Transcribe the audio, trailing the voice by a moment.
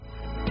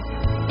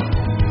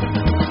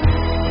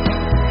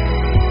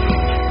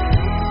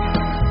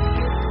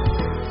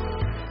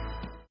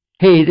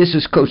Hey, this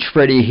is Coach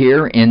Freddie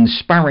here,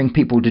 inspiring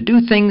people to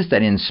do things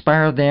that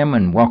inspire them,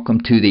 and welcome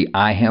to the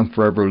Hemp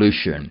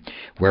Revolution,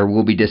 where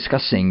we'll be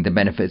discussing the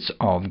benefits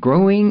of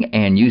growing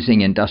and using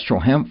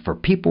industrial hemp for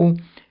people,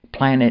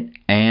 planet,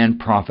 and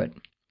profit.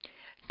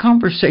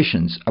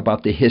 Conversations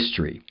about the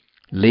history,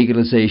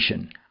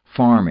 legalization,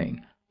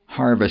 farming,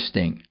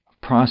 harvesting,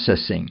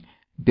 processing,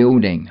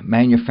 building,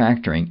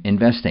 manufacturing,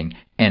 investing,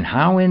 and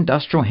how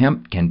industrial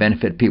hemp can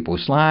benefit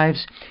people's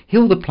lives,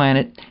 heal the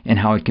planet, and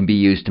how it can be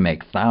used to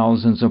make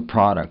thousands of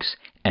products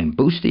and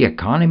boost the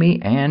economy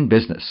and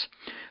business.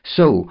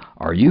 So,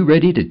 are you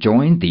ready to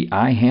join the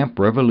iHemp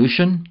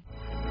revolution?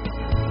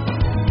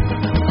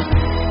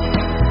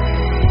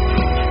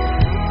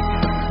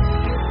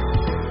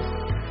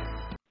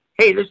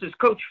 Hey, this is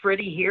Coach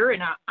Freddie here,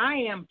 and I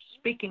am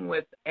speaking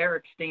with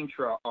Eric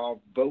Steenstra of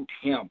Vote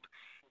Hemp,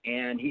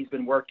 and he's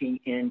been working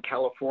in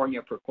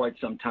California for quite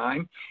some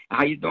time.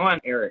 How you doing,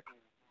 Eric?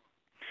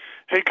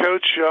 Hey,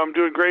 Coach. I'm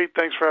doing great.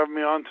 Thanks for having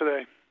me on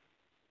today.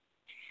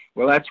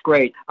 Well, that's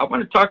great. I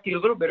want to talk to you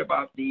a little bit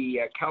about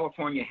the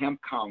California Hemp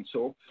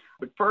Council.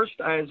 But first,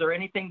 is there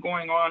anything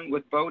going on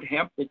with Vote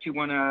Hemp that you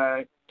want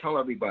to tell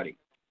everybody?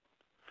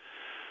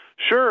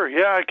 Sure.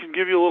 Yeah, I can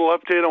give you a little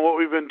update on what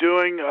we've been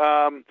doing.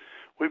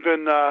 We've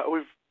been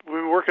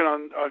working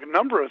on a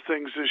number of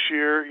things this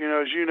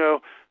year. As you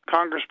know,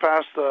 Congress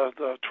passed the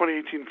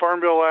 2018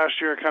 Farm Bill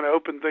last year, kind of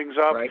opened things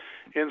up. Right.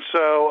 And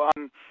so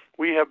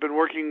we have been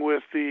working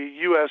with the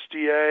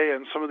USDA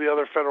and some of the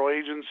other federal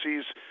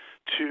agencies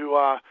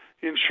to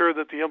ensure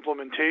that the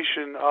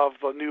implementation of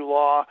the new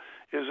law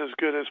is as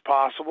good as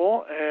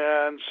possible.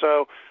 And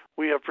so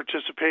we have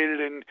participated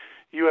in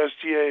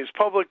USDA's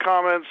public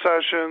comment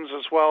sessions,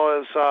 as well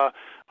as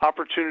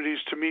opportunities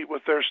to meet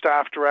with their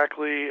staff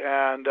directly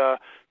and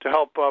to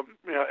help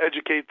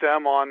educate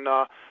them on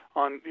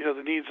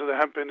the needs of the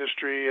hemp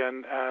industry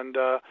and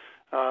the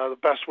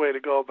best way to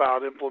go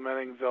about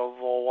implementing the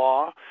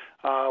law.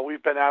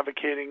 We've been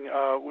advocating.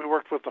 We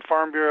worked with the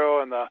Farm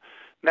Bureau and the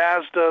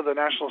NASDA, the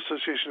National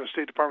Association of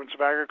State Departments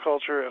of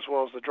Agriculture, as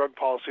well as the Drug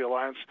Policy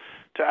Alliance,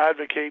 to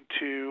advocate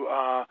to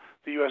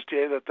the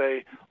USDA that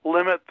they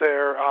limit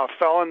their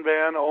felon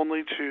ban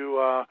only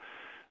to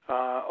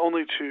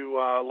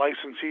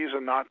licensees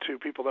and not to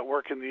people that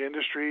work in the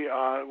industry.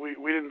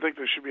 We didn't think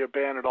there should be a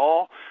ban at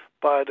all,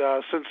 but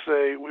since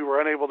we were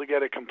unable to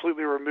get it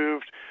completely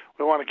removed,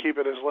 we want to keep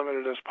it as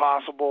limited as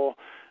possible.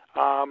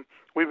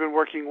 We've been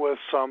working with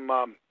some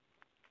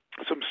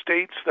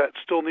states that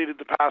still needed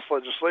to pass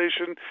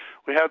legislation.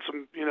 We had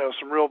some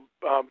real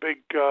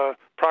big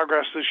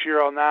progress this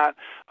year on that.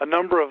 A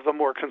number of the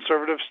more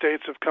conservative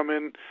states have come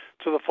in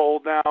to the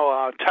fold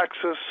now.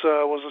 Texas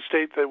was a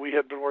state that we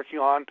had been working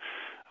on.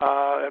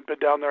 Have been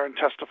down there and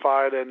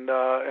testified and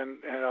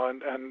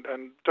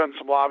done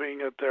some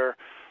lobbying at their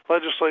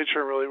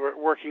legislature, really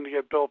working to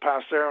get bill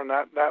passed there, and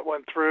that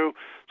went through.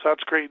 So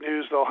that's great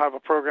news. They'll have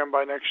a program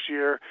by next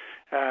year.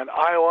 And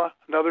Iowa,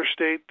 another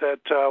state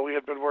that we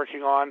had been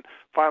working on,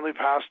 finally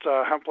passed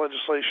hemp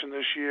legislation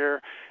this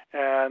year.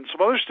 And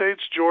some other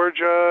states,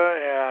 Georgia,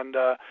 and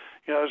there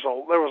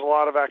was a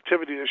lot of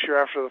activity this year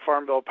after the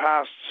Farm Bill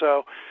passed.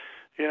 So,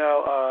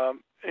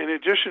 in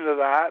addition to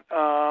that,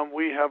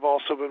 we have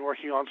also been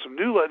working on some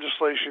new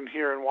legislation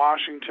here in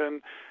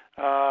Washington.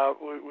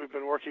 We've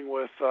been working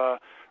with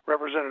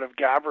Representative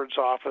Gabbard's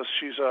office.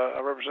 She's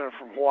a representative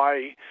from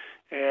Hawaii,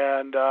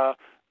 and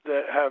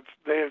they have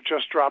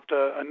just dropped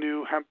a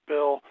new hemp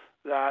bill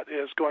that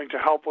is going to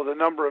help with a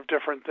number of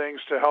different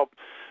things to help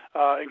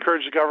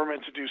encourage the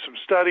government to do some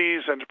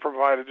studies and to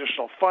provide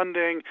additional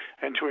funding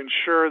and to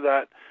ensure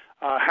that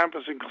hemp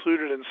is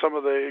included in some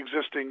of the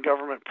existing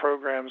government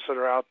programs that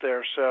are out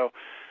there. So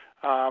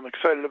I'm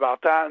excited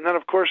about that. And then,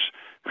 of course,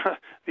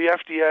 the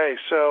FDA.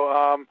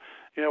 So,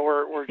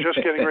 we're just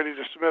getting ready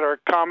to submit our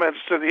comments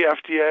to the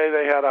FDA.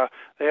 They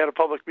had a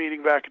public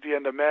meeting back at the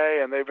end of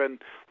May, and they've been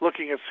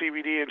looking at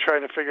CBD and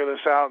trying to figure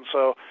this out. And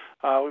so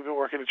we've been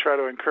working to try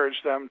to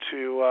encourage them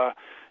to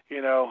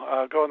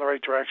go in the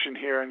right direction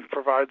here and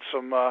provide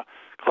some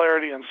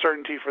clarity and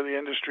certainty for the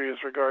industry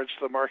as regards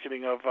to the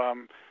marketing of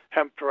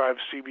hemp-derived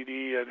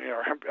CBD and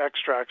hemp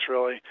extracts,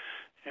 really.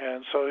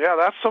 And so, yeah,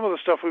 that's some of the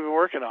stuff we've been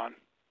working on.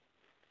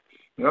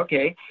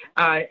 Okay.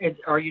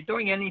 Are you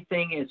doing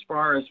anything as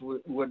far as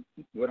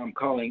what I'm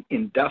calling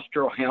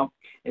industrial hemp?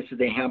 This is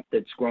the hemp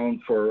that's grown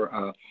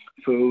for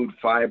food,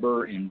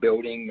 fiber, and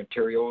building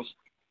materials.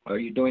 Are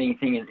you doing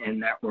anything in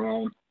that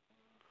realm?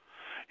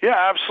 Yeah,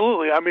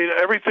 absolutely. I mean,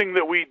 everything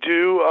that we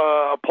do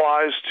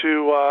applies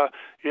to,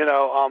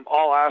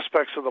 all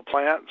aspects of the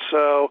plant.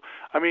 So,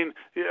 I mean,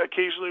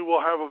 occasionally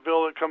we'll have a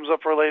bill that comes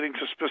up relating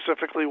to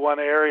specifically one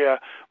area.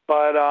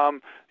 But,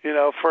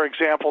 for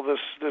example, this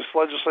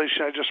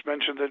legislation I just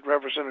mentioned that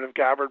Representative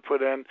Gabbard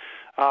put in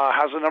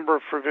has a number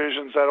of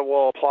provisions that it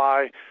will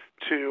apply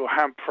to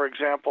hemp. For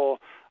example,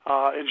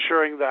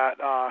 ensuring that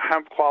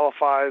hemp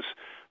qualifies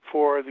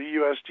for the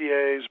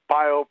USDA's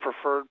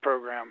bio-preferred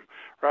program,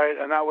 right?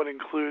 And that would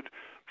include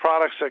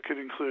products that could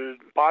include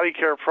body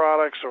care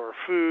products or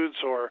foods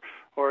or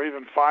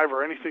even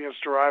fiber, anything that's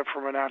derived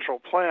from a natural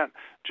plant,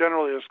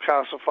 generally is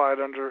classified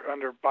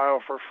under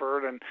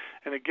biopreferred, and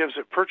it gives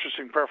it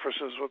purchasing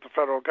preferences with the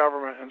federal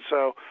government. And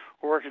so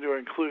we're working to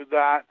include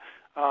that.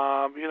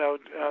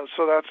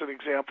 So that's an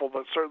example,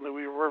 but certainly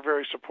we're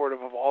very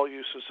supportive of all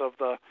uses of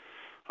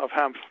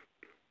hemp.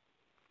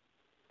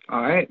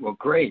 All right, well,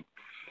 great.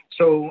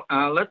 So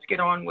let's get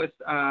on with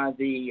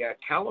the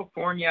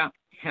California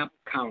Hemp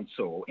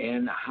Council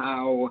and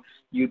how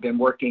you've been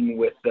working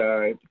with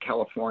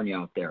California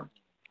out there.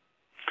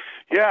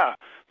 Yeah,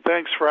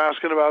 thanks for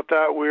asking about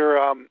that.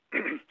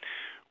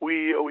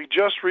 We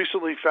just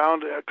recently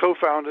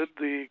co-founded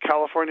the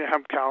California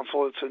Hemp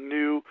Council. It's a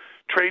new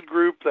trade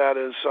group that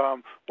is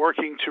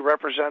working to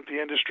represent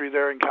the industry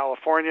there in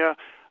California.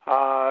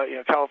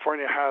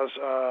 California has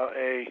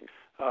a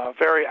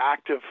very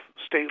active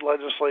state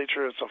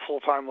legislature. It's a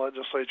full-time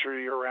legislature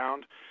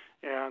year-round,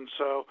 and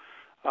so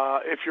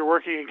if you're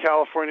working in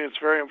California, it's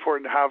very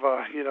important to have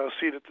a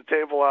seat at the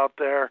table out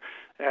there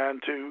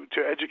and to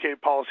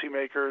educate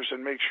policymakers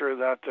and make sure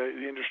that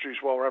the industry is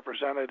well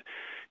represented.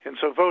 And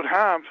so Vote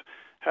Hemp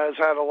has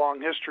had a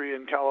long history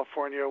in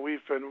California.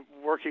 We've been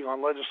working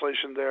on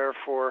legislation there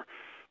for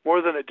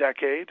more than a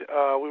decade.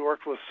 We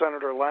worked with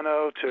Senator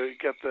Leno to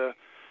get the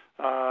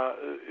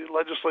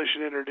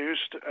legislation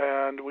introduced,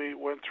 and we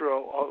went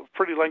through a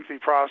pretty lengthy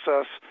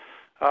process.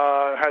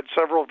 Had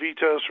several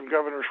vetoes from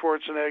Governor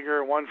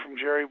Schwarzenegger, one from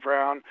Jerry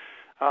Brown,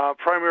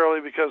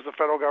 primarily because the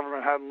federal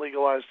government hadn't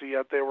legalized it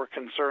yet. They were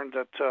concerned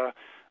that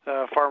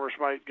farmers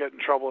might get in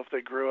trouble if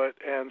they grew it.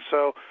 And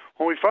so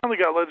when we finally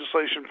got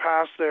legislation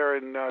passed there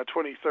in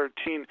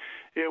 2013,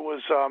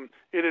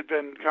 it had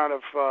been kind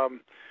of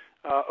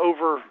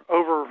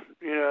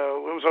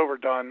it was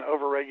overdone,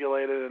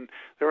 overregulated, and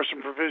there were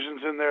some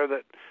provisions in there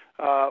that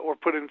were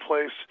put in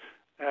place,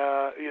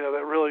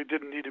 that really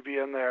didn't need to be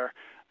in there.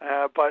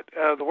 But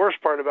the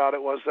worst part about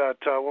it was that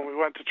when we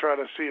went to try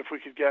to see if we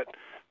could get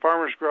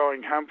farmers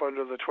growing hemp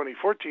under the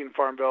 2014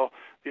 Farm Bill,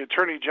 the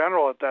Attorney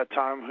General at that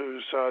time,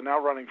 who's now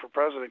running for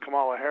president,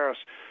 Kamala Harris,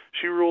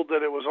 she ruled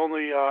that it was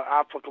only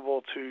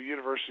applicable to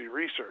university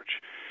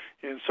research.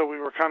 And so we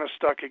were kind of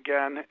stuck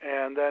again.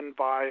 And then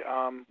by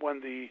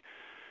when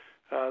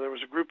there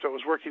was a group that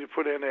was working to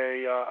put in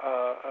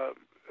a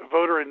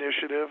voter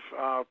initiative,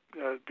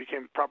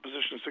 became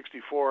Proposition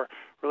 64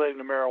 relating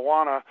to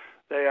marijuana,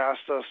 they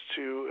asked us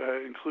to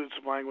include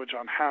some language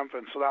on hemp,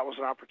 and so that was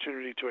an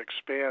opportunity to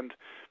expand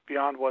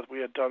beyond what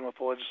we had done with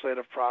the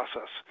legislative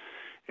process.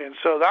 And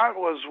so that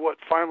was what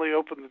finally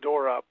opened the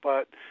door up.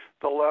 But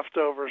the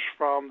leftovers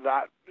from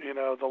that,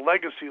 the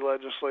legacy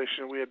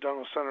legislation we had done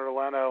with Senator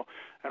Leno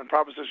and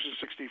Proposition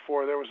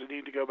 64, there was a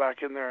need to go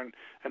back in there and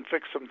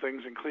fix some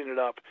things and clean it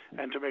up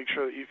and to make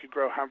sure that you could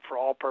grow hemp for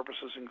all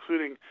purposes,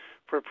 including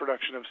for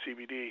production of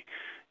CBD.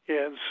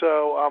 And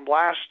so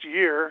last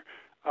year,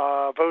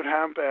 Vote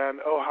Hemp and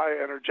Ojai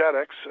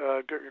Energetics,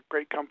 a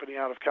great company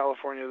out of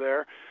California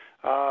there,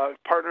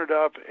 partnered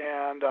up,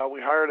 and we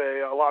hired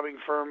a lobbying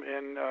firm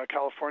in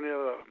California,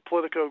 the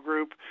Politico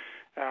Group,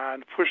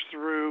 and pushed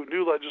through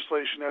new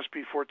legislation,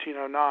 SB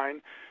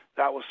 1409,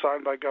 that was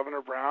signed by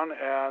Governor Brown,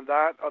 and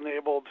that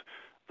enabled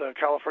the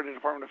California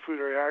Department of Food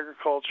and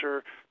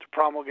Agriculture to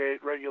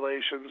promulgate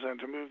regulations and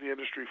to move the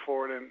industry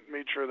forward, and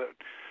made sure that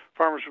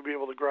farmers would be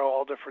able to grow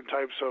all different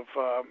types of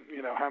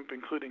hemp,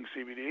 including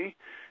CBD.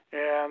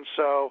 And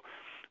so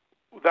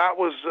that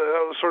was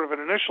sort of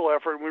an initial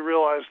effort, and we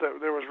realized that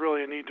there was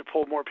really a need to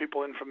pull more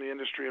people in from the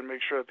industry and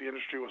make sure that the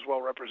industry was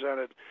well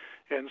represented.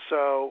 And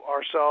so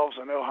ourselves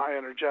and Ojai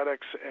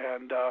Energetics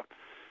and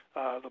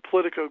the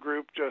Politico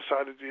Group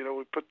decided,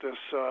 we put this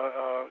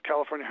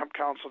California Hemp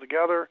Council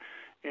together,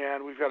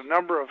 and we've got a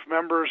number of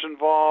members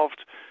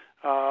involved,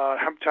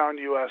 Hemptown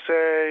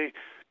USA,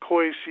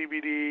 Koi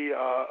CBD,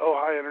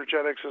 Ojai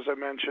Energetics, as I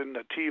mentioned,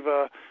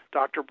 Nativa,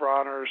 Dr.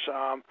 Bronner's,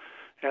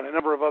 and a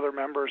number of other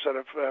members that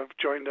have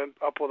joined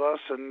up with us.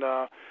 And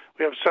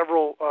we have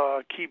several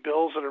key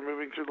bills that are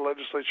moving through the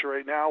legislature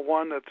right now.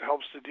 One that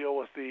helps to deal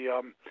with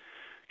the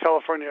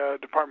California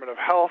Department of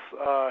Health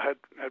had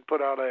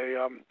put out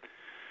a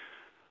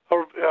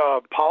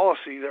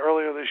policy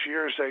earlier this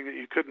year saying that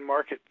you couldn't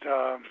market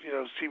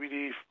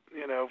CBD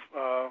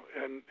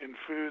in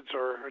foods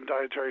or in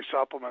dietary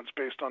supplements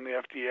based on the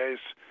FDA's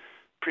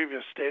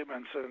previous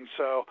statements. And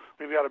so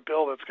we've got a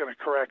bill that's going to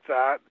correct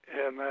that.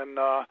 And then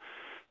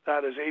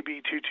that is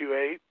AB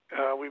 228.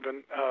 We've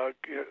been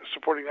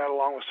supporting that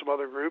along with some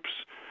other groups.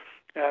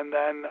 And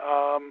then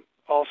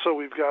also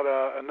we've got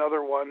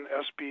another one,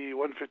 SB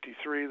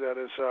 153, that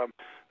is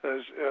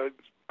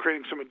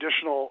creating some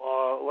additional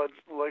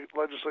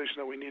legislation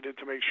that we needed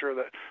to make sure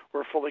that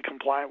we're fully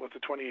compliant with the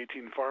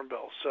 2018 Farm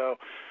Bill. So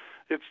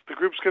the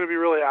group's going to be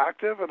really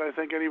active, and I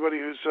think anybody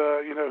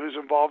who's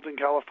involved in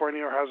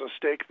California or has a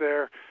stake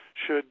there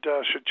should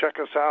check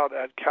us out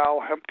at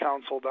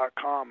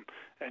calhempcouncil.com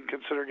and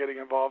consider getting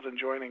involved and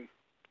joining.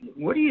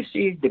 What do you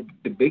see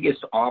the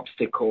biggest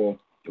obstacle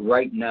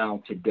right now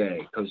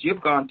today? Because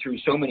you've gone through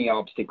so many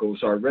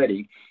obstacles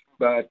already,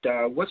 but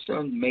what's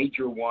the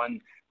major one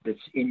that's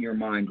in your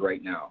mind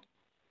right now?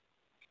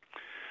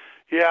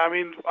 Yeah, I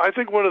mean, I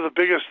think one of the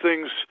biggest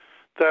things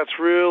that's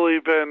really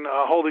been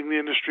holding the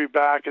industry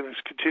back and is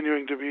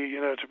continuing to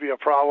be a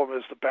problem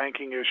is the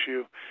banking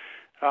issue.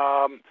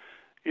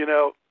 You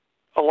know,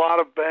 a lot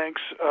of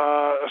banks,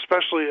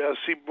 especially as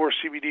more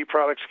CBD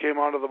products came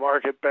onto the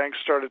market, banks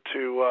started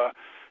to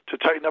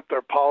tighten up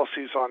their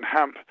policies on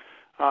hemp.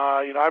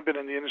 I've been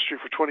in the industry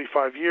for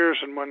 25 years,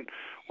 and when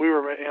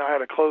I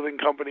had a clothing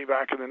company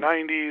back in the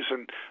 90s,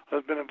 and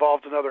I've been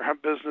involved in other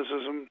hemp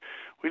businesses, and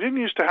we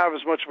didn't used to have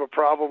as much of a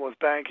problem with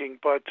banking,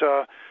 but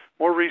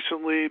more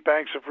recently,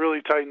 banks have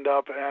really tightened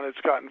up, and it's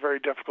gotten very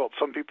difficult.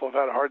 Some people have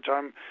had a hard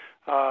time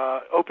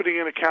opening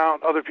an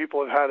account. Other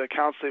people have had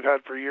accounts they've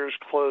had for years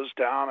closed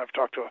down. I've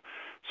talked to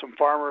some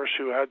farmers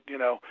who had,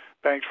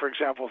 banked, for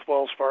example, with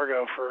Wells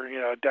Fargo for,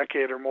 a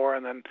decade or more,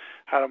 and then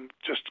had them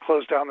just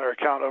close down their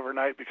account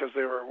overnight because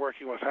they were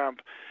working with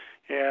hemp.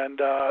 And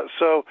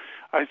so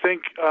I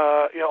think,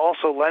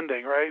 also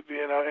lending, right?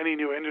 Any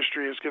new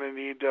industry is going to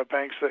need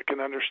banks that can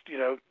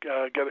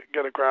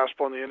get a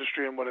grasp on the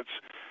industry and what its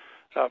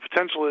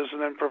potential is,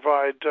 and then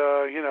provide,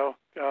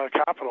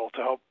 capital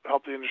to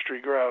help the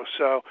industry grow.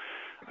 So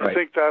right. I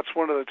think that's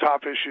one of the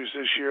top issues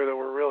this year that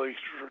we're really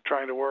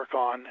trying to work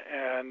on.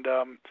 And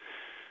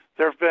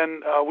there have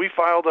been, we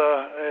filed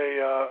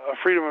a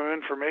Freedom of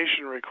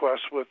Information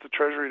request with the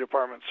Treasury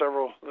Department,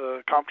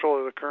 the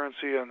Comptroller of the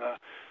Currency, and a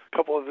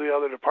couple of the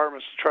other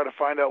departments to try to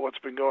find out what's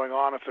been going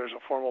on, if there's a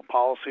formal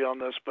policy on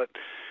this.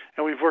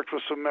 And we've worked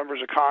with some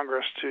members of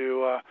Congress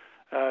to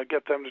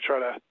get them to try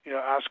to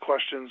ask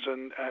questions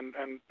and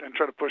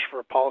try to push for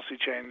a policy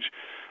change.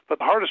 But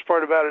the hardest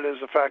part about it is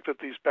the fact that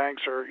these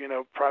banks are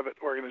private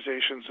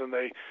organizations, and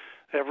they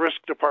have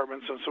risk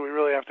departments, and so we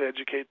really have to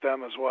educate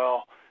them as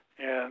well.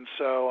 And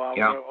so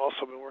we've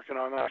also been working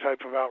on that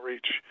type of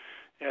outreach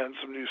and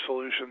some new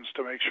solutions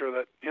to make sure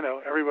that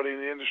everybody in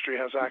the industry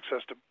has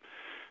access to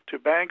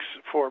banks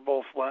for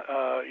both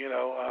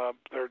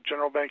their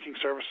general banking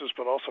services,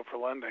 but also for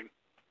lending.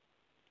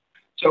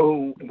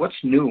 So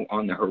what's new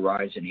on the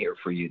horizon here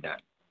for you then?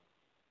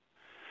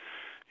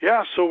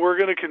 Yeah, so we're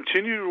going to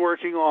continue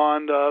working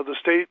on the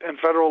state and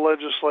federal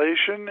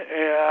legislation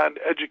and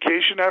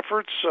education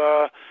efforts.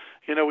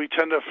 We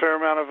tend to a fair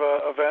amount of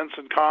events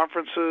and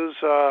conferences,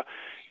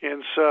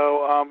 and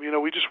so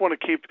we just want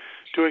to keep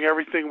doing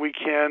everything we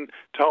can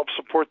to help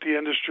support the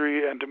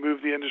industry and to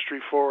move the industry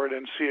forward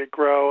and see it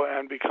grow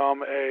and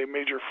become a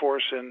major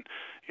force in,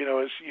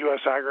 as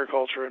U.S.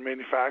 agriculture and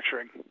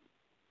manufacturing.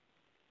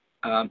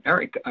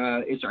 Eric,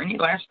 is there any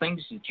last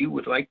things that you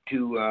would like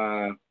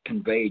to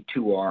convey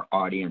to our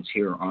audience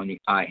here on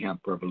the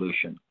iHemp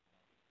Revolution?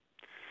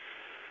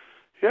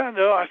 Yeah,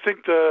 no, I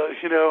think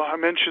I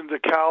mentioned the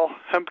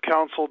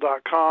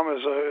hempcouncil.com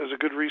is a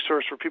good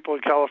resource for people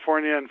in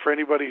California, and for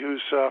anybody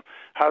who's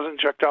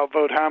hasn't checked out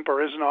Vote Hemp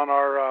or isn't on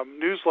our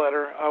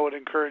newsletter, I would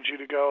encourage you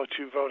to go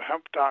to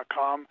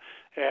votehemp.com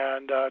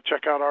and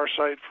check out our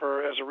site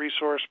as a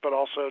resource, but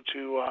also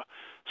to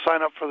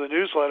sign up for the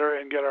newsletter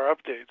and get our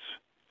updates.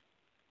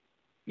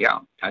 Yeah,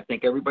 I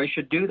think everybody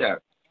should do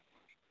that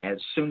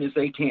as soon as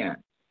they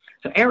can.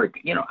 So,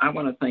 Eric, I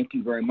want to thank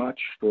you very much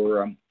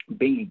for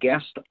being a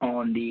guest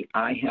on the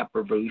iHemp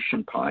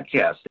Revolution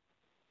podcast.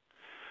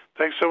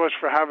 Thanks so much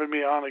for having me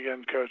on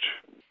again, Coach.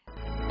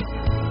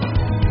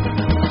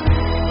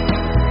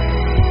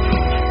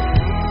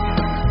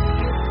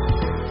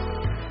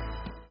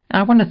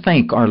 I want to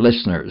thank our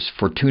listeners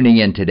for tuning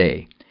in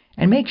today.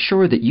 And make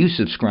sure that you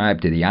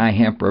subscribe to the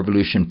iHemp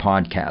Revolution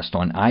podcast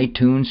on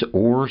iTunes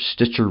or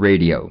Stitcher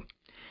Radio.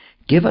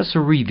 Give us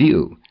a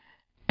review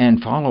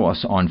and follow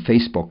us on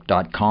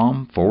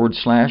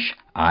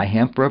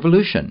Facebook.com/iHemp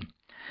Revolution.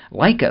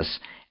 Like us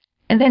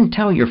and then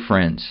tell your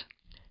friends.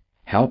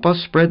 Help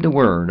us spread the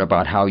word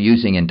about how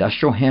using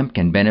industrial hemp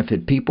can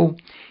benefit people,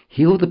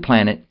 heal the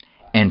planet,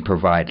 and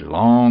provide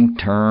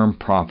long-term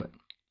profit.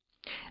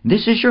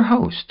 This is your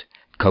host,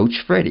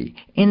 Coach Freddie,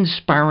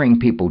 inspiring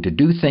people to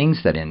do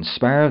things that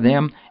inspire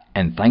them,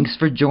 and thanks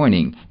for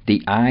joining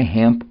the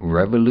iHemp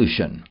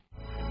Revolution.